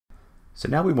So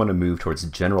now we want to move towards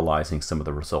generalizing some of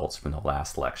the results from the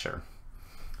last lecture.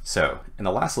 So in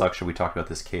the last lecture we talked about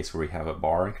this case where we have a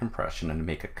bar in compression and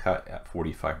make a cut at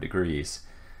 45 degrees,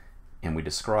 and we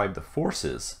describe the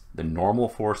forces, the normal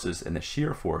forces and the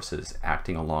shear forces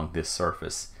acting along this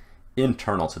surface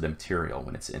internal to the material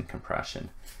when it's in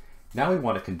compression. Now we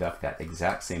want to conduct that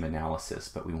exact same analysis,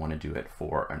 but we want to do it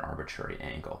for an arbitrary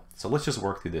angle. So let's just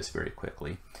work through this very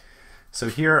quickly. So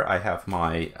here I have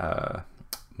my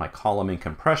my column in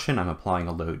compression. I'm applying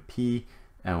a load P,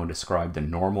 and we'll describe the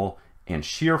normal and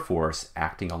shear force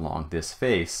acting along this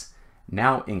face,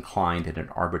 now inclined at an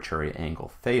arbitrary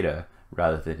angle theta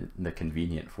rather than the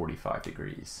convenient 45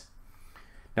 degrees.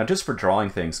 Now just for drawing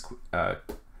things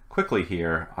quickly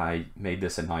here, I made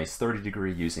this a nice 30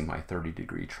 degree using my 30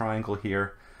 degree triangle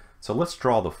here. So let's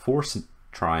draw the force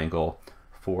triangle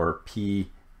for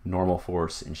P, normal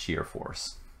force, and shear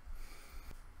force.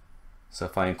 So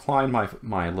if I incline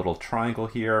my little triangle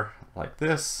here like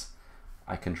this,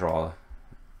 I can draw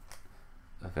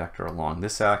a vector along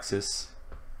this axis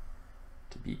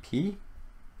to be P.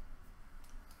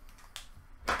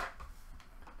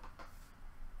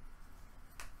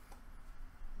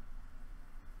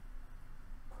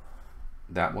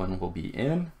 That one will be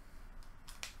N,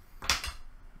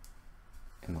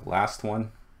 and the last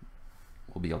one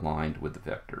will be aligned with the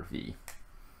vector V.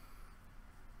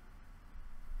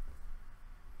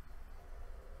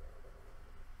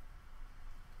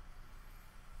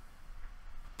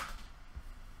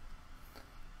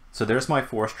 So there's my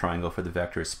force triangle for the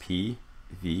vectors P,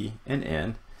 V, and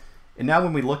N. And now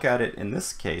when we look at it in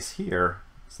this case here,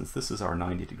 since this is our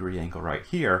 90 degree angle right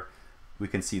here, we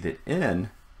can see that N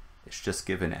is just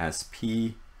given as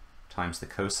P times the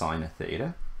cosine of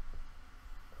theta,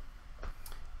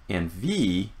 and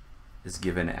V is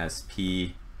given as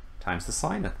P times the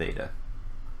sine of theta.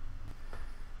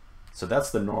 So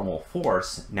that's the normal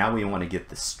force. Now we want to get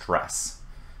the stress.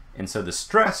 And so the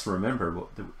stress, remember,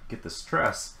 to get the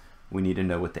stress, we need to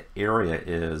know what the area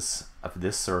is of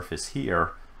this surface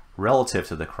here relative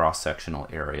to the cross-sectional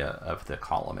area of the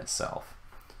column itself.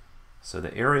 So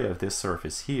the area of this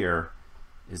surface here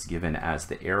is given as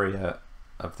the area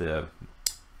of the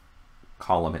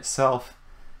column itself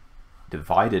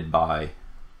divided by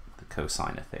the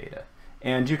cosine of theta.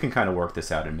 And you can kind of work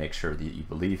this out and make sure that you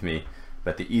believe me,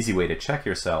 but the easy way to check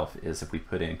yourself is if we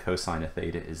put in cosine of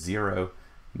theta is 0,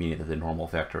 meaning that the normal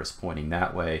vector is pointing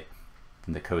that way,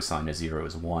 and the cosine of 0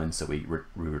 is 1, so we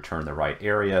return the right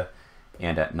area.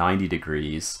 And at 90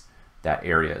 degrees, that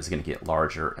area is going to get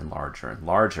larger and larger and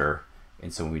larger.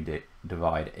 And so when we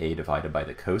divide A divided by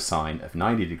the cosine of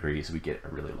 90 degrees, we get a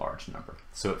really large number.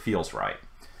 So it feels right.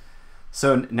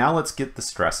 So now let's get the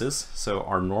stresses. So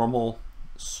our normal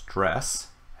stress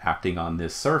acting on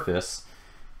this surface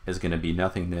is going to be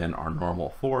nothing than our normal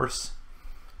force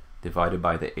divided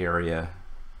by the area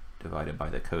divided by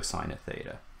the cosine of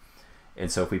theta. And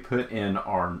so if we put in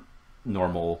our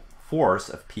normal force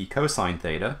of P cosine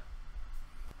theta,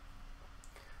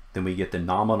 then we get the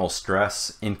nominal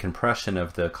stress in compression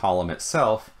of the column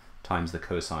itself times the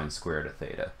cosine squared of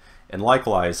theta. And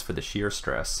likewise for the shear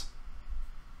stress,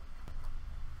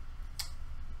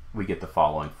 we get the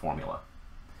following formula.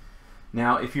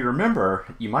 Now if you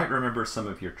remember, you might remember some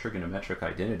of your trigonometric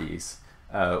identities.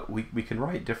 We can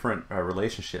write different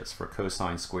relationships for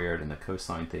cosine squared and the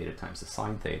cosine theta times the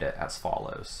sine theta as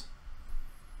follows.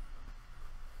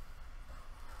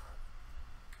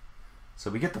 So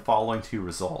we get the following two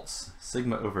results: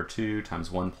 sigma over 2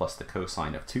 times 1 plus the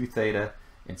cosine of 2 theta,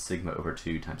 and sigma over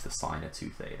 2 times the sine of 2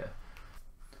 theta.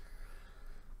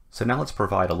 So now let's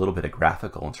provide a little bit of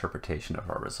graphical interpretation of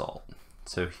our result.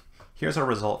 So here's our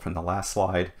result from the last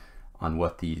slide on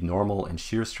what the normal and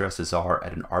shear stresses are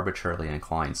at an arbitrarily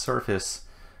inclined surface,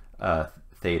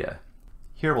 theta.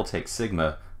 Here we'll take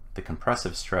sigma, the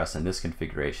compressive stress in this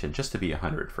configuration, just to be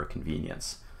 100 for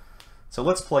convenience. So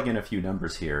let's plug in a few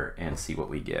numbers here and see what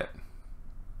we get.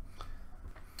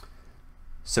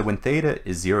 So when theta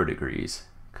is 0 degrees,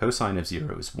 cosine of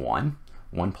 0 is 1.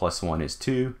 1 plus 1 is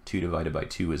 2. 2 divided by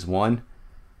 2 is 1.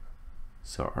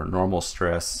 So our normal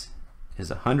stress is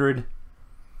 100.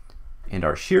 And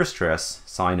our shear stress,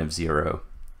 sine of 0,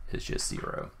 is just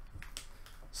 0.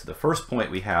 So the first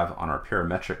point we have on our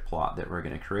parametric plot that we're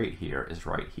going to create here is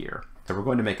right here. So we're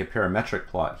going to make a parametric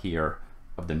plot here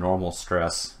of the normal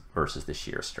stress versus the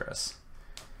shear stress.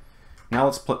 Now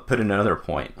let's put in another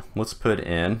point. Let's put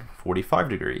in 45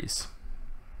 degrees.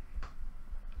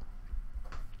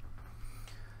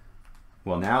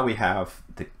 Well, now we have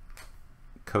the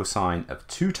cosine of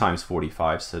 2 times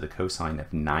 45, so the cosine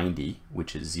of 90,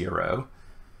 which is 0.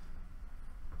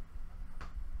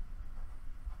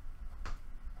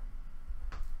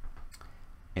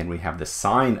 and we have the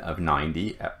sine of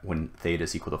 90 when theta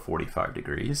is equal to 45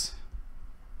 degrees.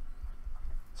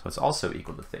 So it's also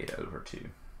equal to theta over 2.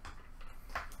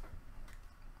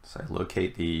 So I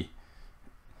locate the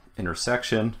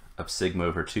intersection of sigma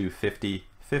over 2, 50,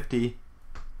 50,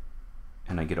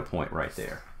 and I get a point right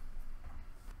there.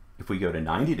 If we go to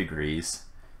 90 degrees,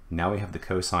 now we have the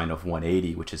cosine of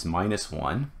 180, which is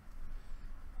 -1.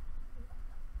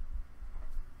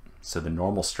 So the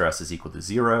normal stress is equal to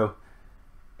 0,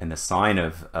 and the sine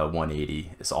of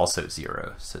 180 is also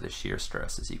 0, so the shear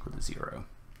stress is equal to 0.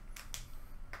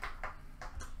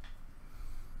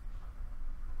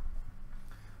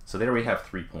 So there we have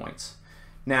 3 points.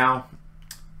 Now,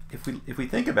 if we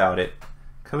think about it,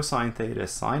 cosine theta,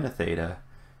 sine of theta,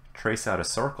 trace out a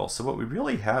circle. So what we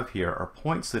really have here are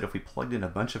points that if we plugged in a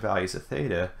bunch of values of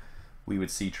theta, we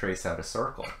would see trace out a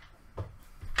circle.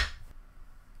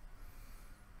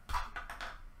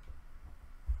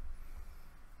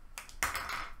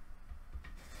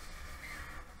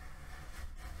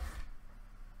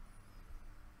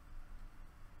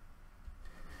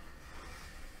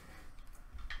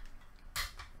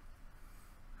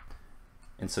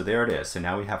 And so there it is. So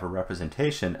now we have a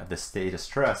representation of the state of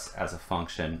stress as a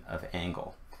function of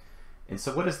angle. And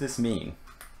so what does this mean?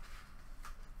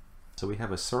 So we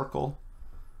have a circle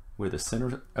where the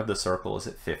center of the circle is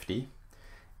at 50,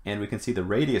 and we can see the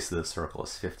radius of the circle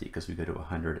is 50 because we go to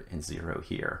 100 and 0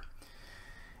 here.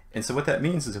 And so what that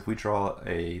means is if we draw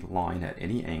a line at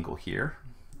any angle here,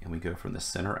 and we go from the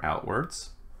center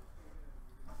outwards,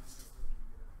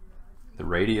 the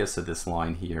radius of this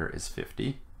line here is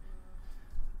 50.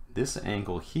 This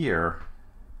angle here,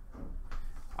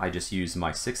 I just use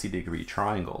my 60-degree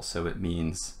triangle, so it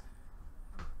means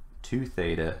 2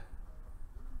 theta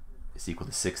is equal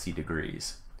to 60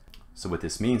 degrees. So what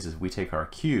this means is we take our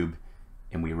cube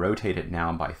and we rotate it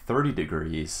now by 30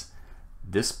 degrees.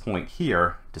 This point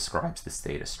here describes the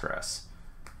state of stress.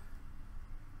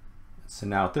 So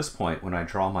now at this point, when I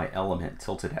draw my element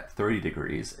tilted at 30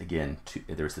 degrees, again,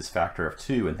 there's this factor of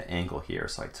 2 in the angle here,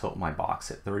 so I tilt my box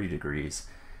at 30 degrees,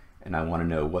 and I want to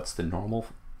know what's the normal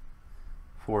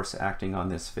force acting on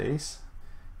this face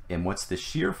and what's the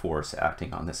shear force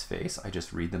acting on this face. I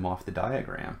just read them off the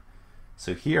diagram.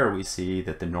 So here we see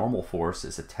that the normal force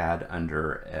is a tad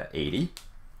under 80,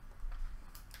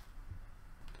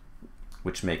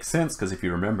 which makes sense because if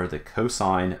you remember, the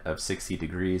cosine of 60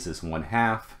 degrees is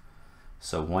 1/2.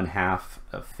 So 1/2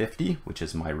 of 50, which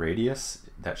is my radius,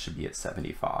 that should be at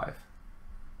 75.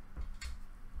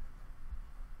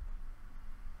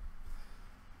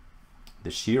 The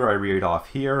shear I read off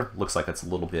here looks like it's a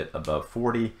little bit above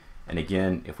 40. And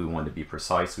again, if we wanted to be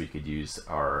precise, we could use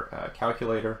our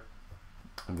calculator.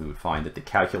 And we would find that the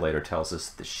calculator tells us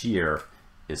the shear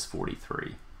is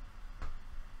 43.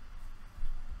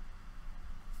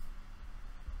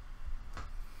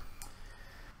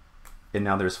 And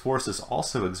now there's forces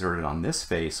also exerted on this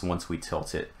face once we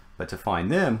tilt it. But to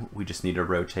find them, we just need to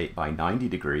rotate by 90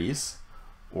 degrees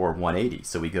or 180.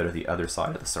 So we go to the other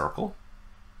side of the circle.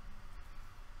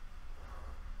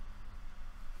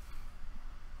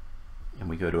 And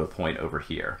we go to a point over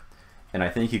here. And I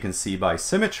think you can see by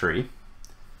symmetry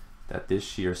that this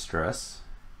shear stress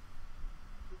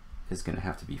is going to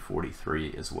have to be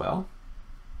 43 as well.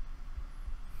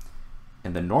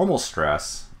 And the normal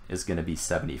stress is going to be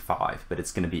 75, but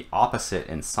it's going to be opposite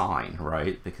in sign,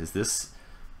 right? Because this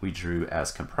we drew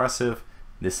as compressive,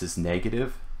 this is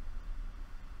negative,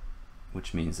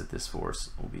 which means that this force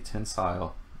will be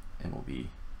tensile and will be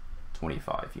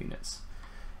 25 units.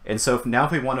 And so now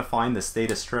if we want to find the state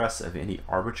of stress of any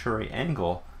arbitrary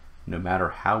angle, no matter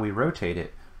how we rotate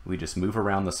it, we just move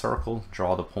around the circle,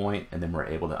 draw the point, and then we're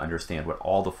able to understand what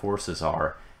all the forces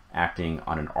are acting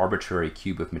on an arbitrary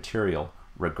cube of material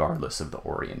regardless of the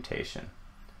orientation.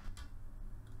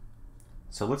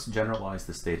 So let's generalize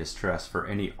the state of stress for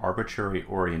any arbitrary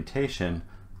orientation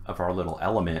of our little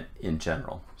element in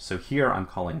general. So here I'm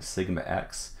calling sigma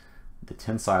x the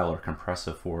tensile or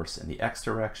compressive force in the x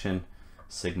direction,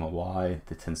 sigma y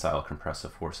the tensile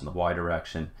compressive force in the y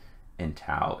direction, and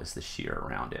tau is the shear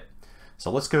around it.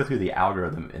 So let's go through the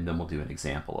algorithm and then we'll do an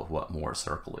example of what Mohr's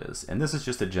circle is. And this is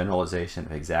just a generalization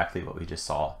of exactly what we just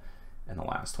saw in the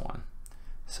last one.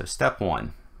 So step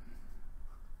one.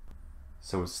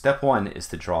 So step one is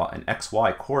to draw an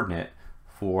xy coordinate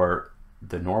for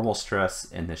the normal stress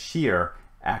and the shear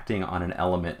acting on an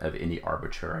element of any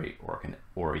arbitrary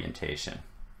orientation.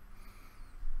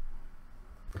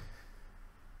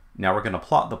 Now we're going to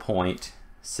plot the point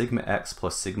sigma x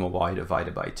plus sigma y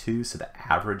divided by 2, so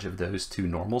the average of those two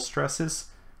normal stresses,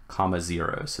 comma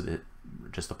 0, so that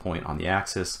just a point on the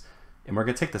axis, And we're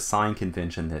going to take the sign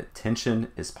convention that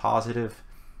tension is positive,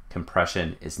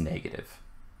 compression is negative.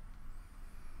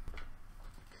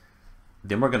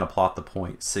 Then we're going to plot the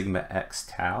point sigma x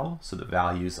tau, so the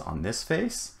values on this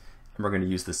face. And we're going to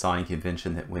use the sign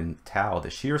convention that when tau, the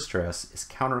shear stress, is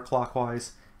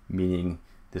counterclockwise, meaning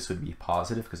this would be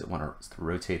positive because it wants to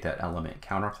rotate that element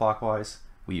counterclockwise.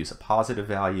 We use a positive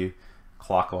value.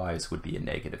 Clockwise would be a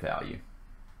negative value.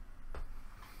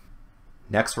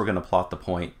 Next, we're going to plot the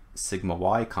point sigma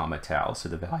y comma tau, so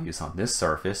the values on this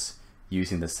surface,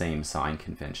 using the same sign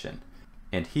convention.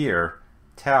 And here,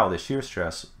 tau, the shear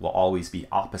stress, will always be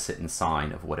opposite in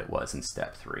sign of what it was in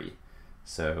step 3.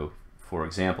 So, for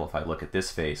example, if I look at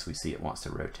this face, we see it wants to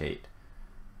rotate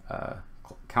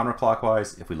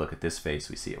counterclockwise. If we look at this face,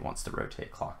 we see it wants to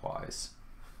rotate clockwise.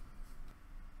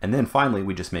 And then finally,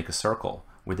 we just make a circle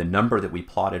where the number that we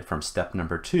plotted from step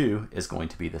number 2 is going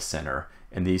to be the center,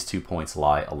 and these 2 points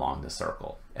lie along the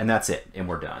circle. And that's it, and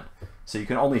we're done. So you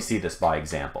can only see this by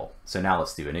example. So now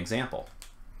let's do an example.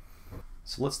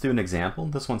 So let's do an example.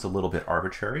 This one's a little bit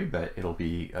arbitrary, but it'll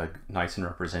be nice and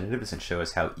representative and show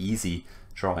us how easy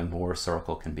drawing Mohr's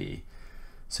circle can be.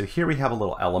 So here we have a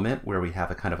little element where we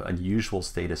have a kind of unusual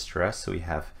state of stress. So we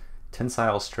have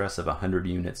tensile stress of 100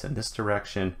 units in this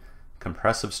direction,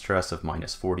 compressive stress of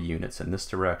minus 40 units in this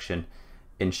direction,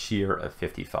 and shear of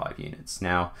 55 units.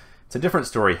 Now, it's a different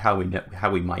story how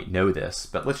we might know this,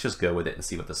 but let's just go with it and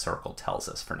see what the circle tells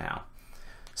us for now.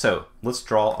 So let's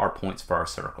draw our points for our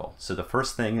circle. So the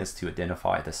first thing is to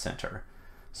identify the center.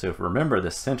 So if remember, the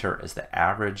center is the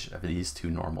average of these two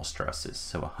normal stresses.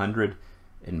 So 100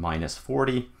 and minus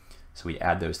 40. So we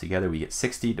add those together, we get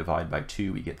 60, divide by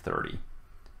 2, we get 30.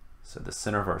 So the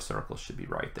center of our circle should be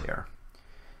right there.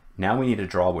 Now we need to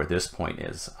draw where this point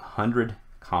is, 100,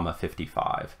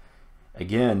 55.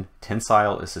 Again,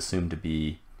 tensile is assumed to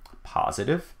be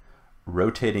positive.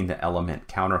 Rotating the element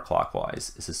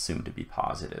counterclockwise is assumed to be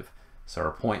positive. So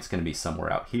our point's going to be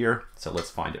somewhere out here. So let's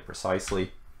find it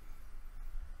precisely.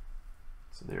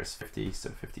 So there's 50,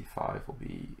 so 55 will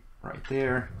be right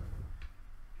there.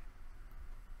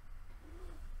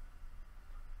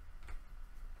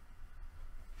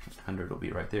 $100 will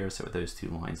be right there. So where those two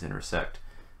lines intersect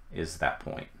is that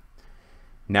point.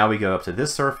 Now we go up to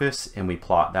this surface and we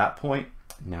plot that point.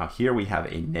 Now here we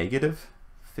have a negative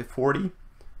 40.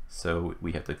 So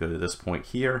we have to go to this point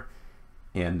here,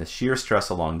 and the shear stress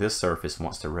along this surface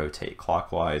wants to rotate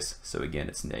clockwise. So again,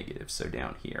 it's negative, so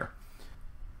down here.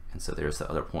 And so there's the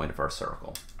other point of our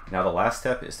circle. Now the last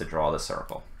step is to draw the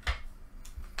circle.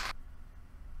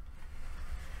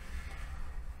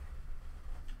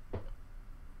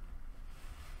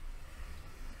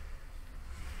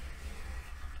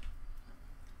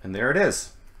 And there it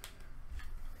is.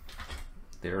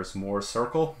 There's Mohr's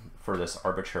circle for this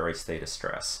arbitrary state of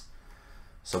stress.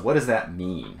 So what does that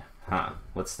mean?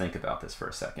 Let's think about this for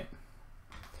a second.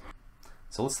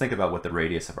 So let's think about what the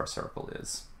radius of our circle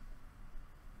is.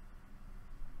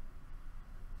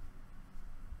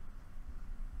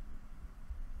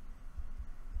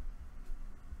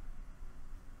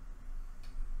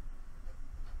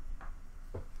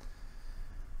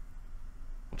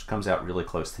 Which comes out really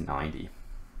close to 90.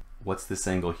 What's this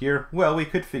angle here? Well, we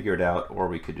could figure it out, or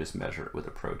we could just measure it with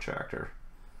a protractor.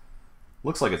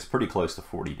 Looks like it's pretty close to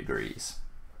 40 degrees.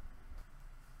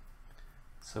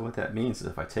 So what that means is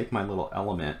if I take my little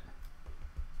element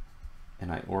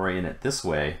and I orient it this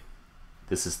way,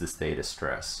 this is the state of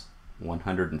stress.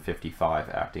 155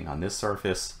 acting on this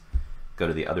surface. Go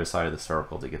to the other side of the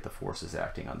circle to get the forces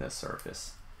acting on this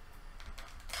surface.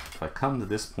 If I come to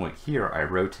this point here, I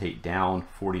rotate down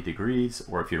 40 degrees,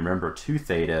 or if you remember 2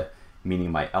 theta,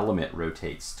 meaning my element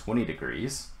rotates 20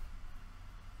 degrees.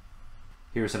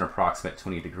 Here's an approximate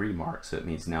 20 degree mark, so it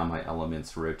means now my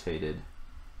element's rotated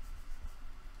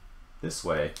this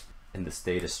way, and the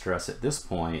state of stress at this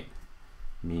point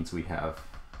means we have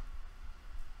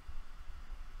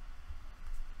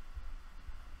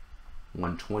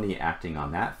 120 acting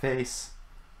on that face.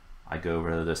 I go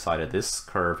over to the side of this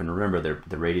curve, and remember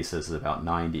the radius is about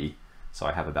 90, so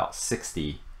I have about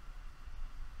 60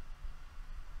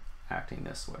 acting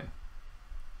this way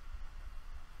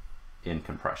in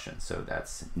compression, so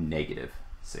that's negative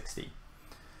 60.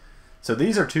 So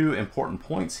these are 2 important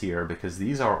points here, because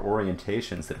these are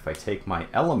orientations that if I take my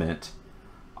element,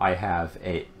 I have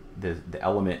the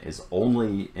element is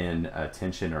only in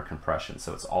tension or compression,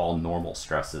 so it's all normal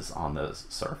stresses on those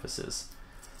surfaces.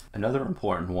 Another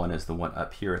important one is the one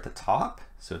up here at the top.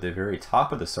 So the very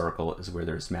top of the circle is where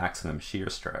there's maximum shear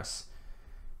stress.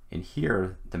 And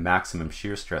here, the maximum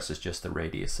shear stress is just the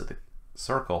radius of the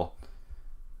circle.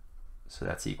 So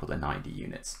that's equal to 90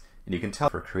 units. And you can tell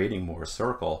for creating Mohr's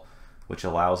circle, which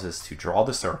allows us to draw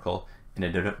the circle and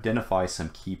identify some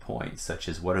key points, such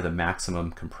as what are the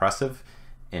maximum compressive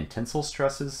and tensile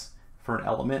stresses for an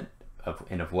element,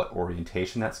 and of what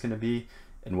orientation that's going to be,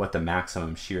 and what the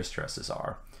maximum shear stresses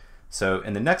are. So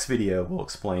in the next video, we'll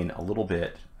explain a little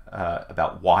bit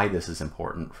about why this is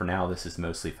important. For now, this is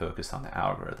mostly focused on the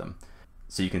algorithm.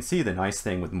 So you can see the nice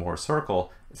thing with Mohr's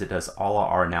circle is it does all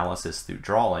our analysis through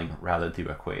drawing rather than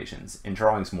through equations. And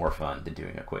drawing's more fun than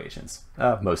doing equations,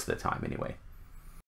 most of the time anyway.